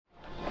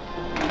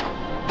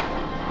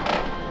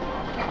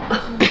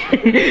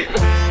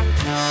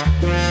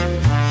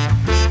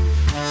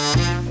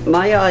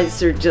My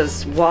eyes are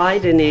just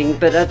widening,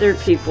 but other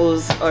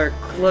people's are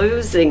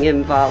closing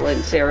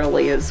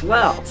involuntarily as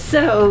well.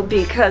 So,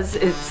 because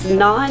it's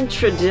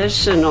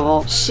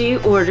non-traditional, she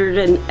ordered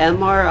an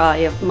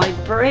MRI of my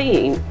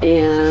brain,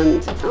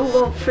 and I'm a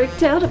little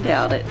freaked out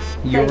about it.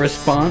 Your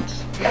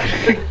response?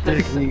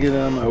 Hey, can you get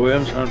out of my way?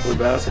 I'm trying to play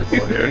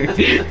basketball here.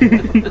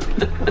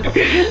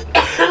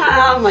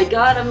 Oh my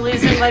God, I'm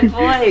losing my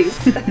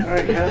voice.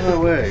 Alright, get out of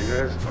my way,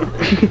 guys.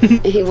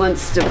 He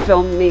wants to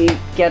film me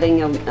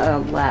getting a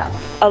lap.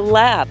 A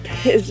lap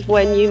is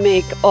when you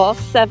make all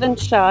 7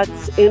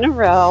 shots in a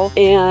row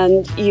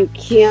and you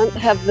can't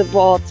have the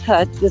ball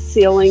touch the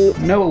ceiling.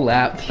 No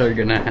laps are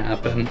gonna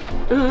happen.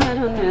 I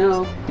don't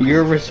know.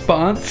 Your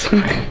response?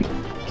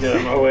 Get out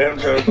of my way, I'm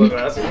trying to play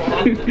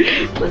basketball.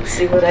 Let's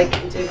see what I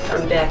can do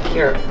from back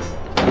here.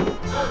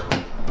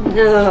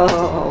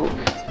 No.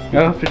 I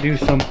have to do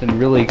something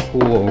really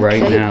cool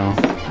right now.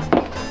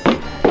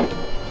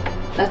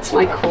 That's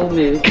my cool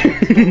mood.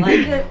 Do you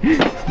like it?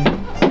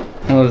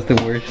 That was the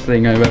worst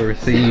thing I've ever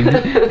seen.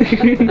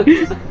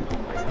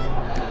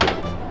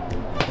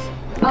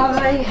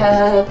 I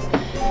have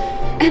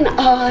an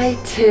eye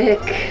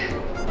tick.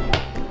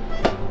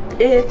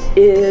 It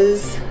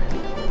is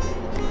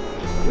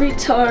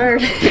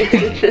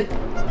retarded.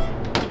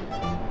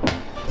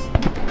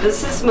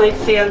 This is my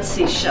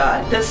fancy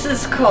shot. This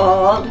is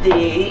called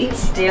the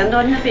stand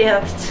on the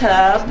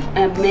bathtub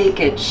and make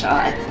it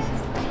shot.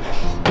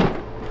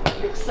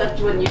 Except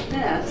when you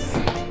miss.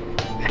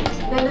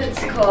 Then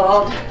it's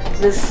called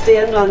the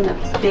stand on the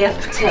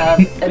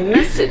bathtub and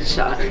miss it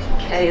shot.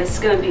 Okay, it's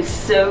gonna be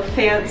so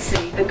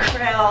fancy. The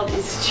crowd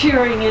is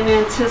cheering in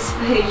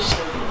anticipation.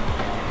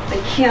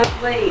 They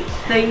can't wait.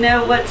 They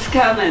know what's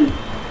coming.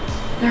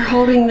 They're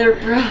holding their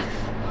breath.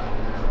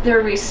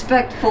 They're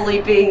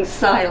respectfully being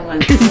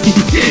silent.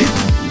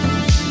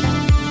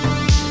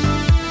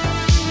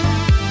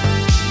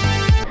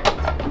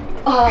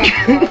 Oh,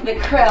 the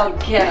crowd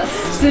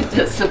gasps in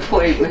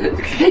disappointment.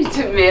 They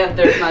demand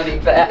their money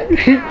back.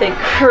 They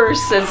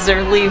curse as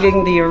they're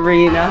leaving the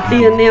arena.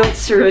 The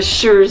announcer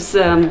assures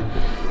them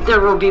there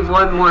will be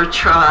one more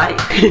try.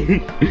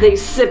 They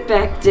sit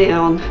back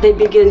down. They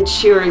begin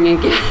cheering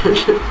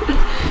again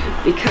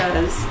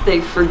because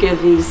they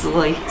forgive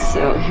easily.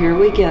 So here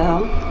we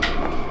go.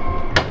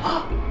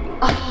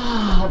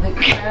 Oh, the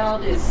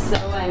crowd is so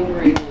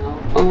angry now.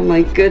 Oh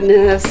my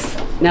goodness.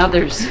 Now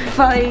there's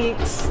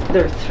fights.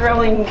 They're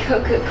throwing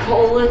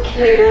Coca-Cola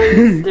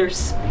cans. They're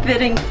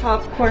spitting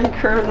popcorn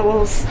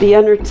kernels. The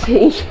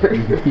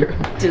entertainer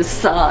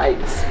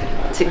decides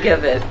to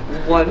give it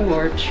one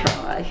more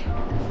try.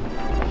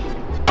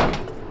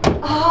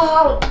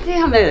 Oh,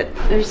 damn it.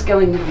 There's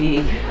going to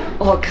be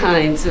all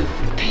kinds of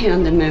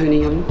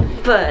pandemonium,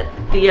 but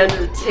the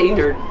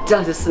entertainer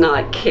does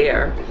not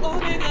care.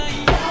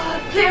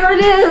 There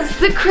it is!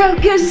 The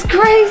crowd goes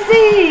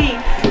crazy!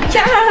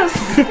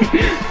 Yes!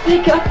 They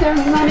got their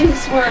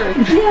money's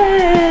worth.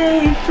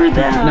 Yay for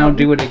them! Now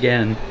do it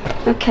again.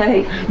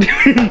 Okay.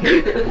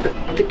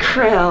 The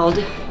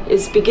crowd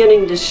is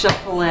beginning to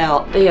shuffle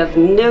out. They have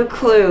no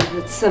clue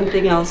that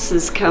something else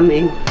is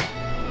coming.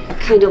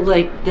 Kind of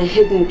like the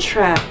hidden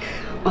track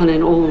on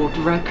an old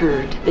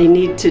record. They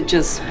need to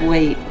just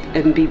wait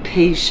and be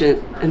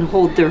patient and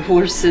hold their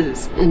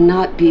horses and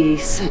not be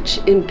such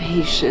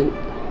impatient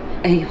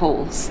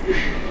a-holes.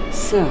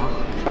 So,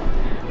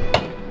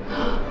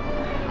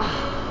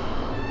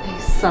 they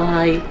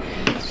sigh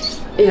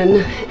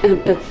in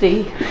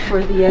empathy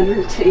for the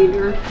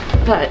entertainer,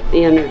 but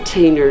the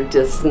entertainer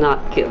does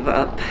not give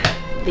up.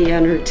 The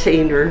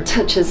entertainer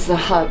touches the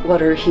hot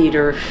water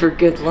heater for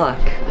good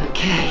luck.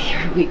 Okay,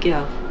 here we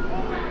go.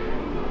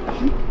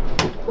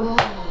 Oh,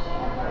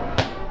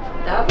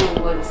 that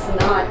one was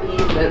not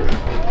even.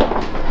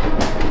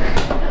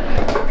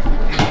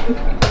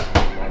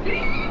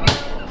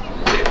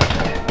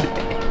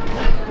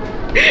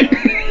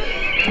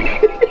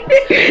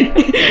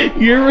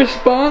 Your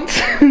response?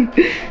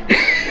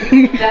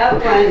 That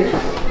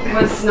one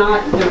was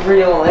not the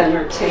real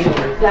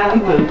entertainer. That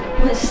one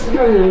was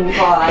thrown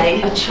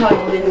by a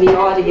child in the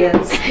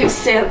audience who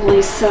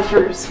sadly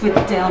suffers with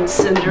Down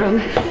syndrome,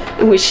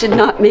 and we should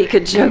not make a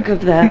joke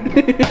of that.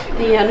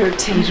 The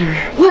entertainer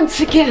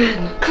once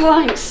again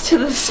climbs to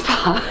the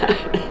spot,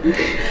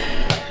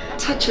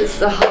 touches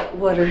the hot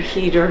water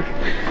heater,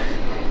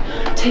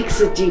 takes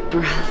a deep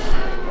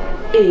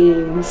breath,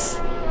 aims.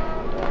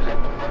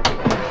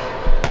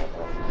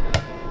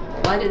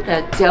 Why did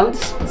that Down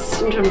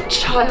syndrome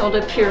child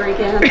appear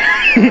again?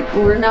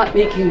 We're not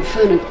making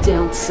fun of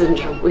Down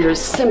syndrome. We are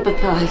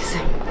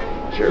sympathizing.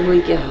 Here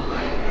we go.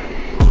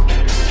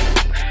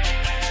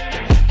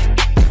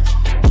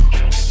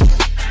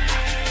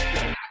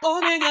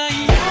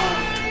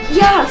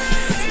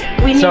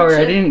 Yes! Sorry,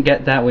 I didn't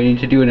get that. We need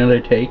to do another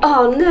take.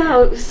 Oh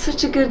no, it was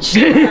such a good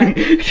shot.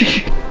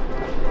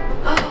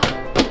 Oh,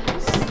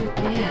 so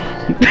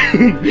bad.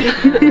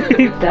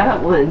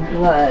 That one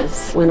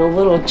was when a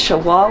little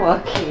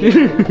chihuahua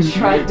came and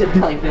tried to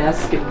play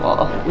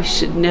basketball. We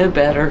should know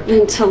better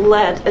than to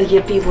let a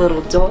yippy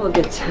little dog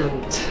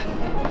attempt.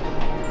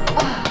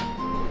 Oh,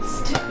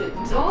 stupid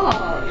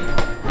dog.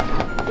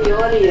 The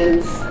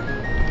audience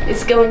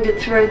is going to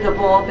throw the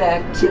ball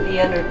back to the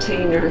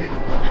entertainer.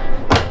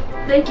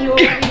 Thank you,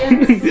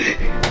 audience.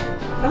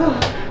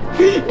 Oh.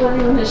 We're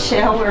in the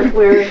shower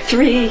where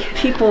 3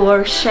 people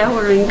are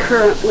showering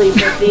currently,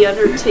 but the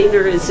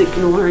entertainer is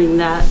ignoring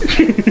that.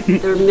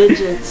 They're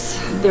midgets.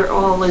 They're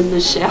all in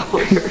the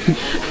shower.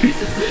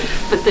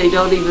 But they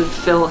don't even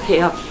fill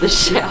half the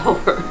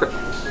shower.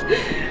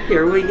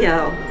 Here we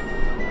go.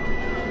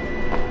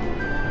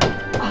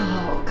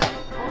 Oh,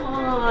 come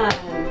on.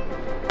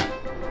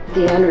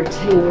 The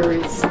entertainer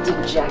is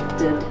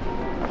dejected.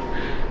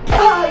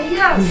 Oh,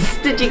 yes!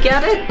 Did you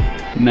get it?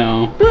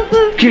 No.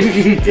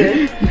 You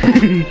did?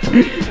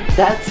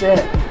 That's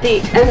it.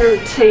 The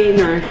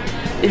entertainer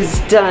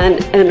is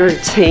done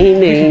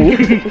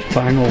entertaining.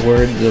 Final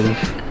words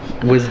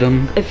of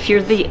wisdom. If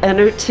you're the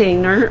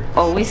entertainer,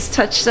 always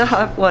touch the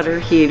hot water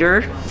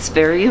heater. It's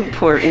very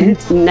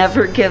important.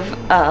 Never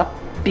give up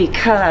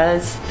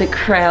because the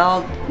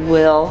crowd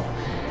will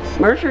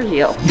murder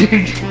you.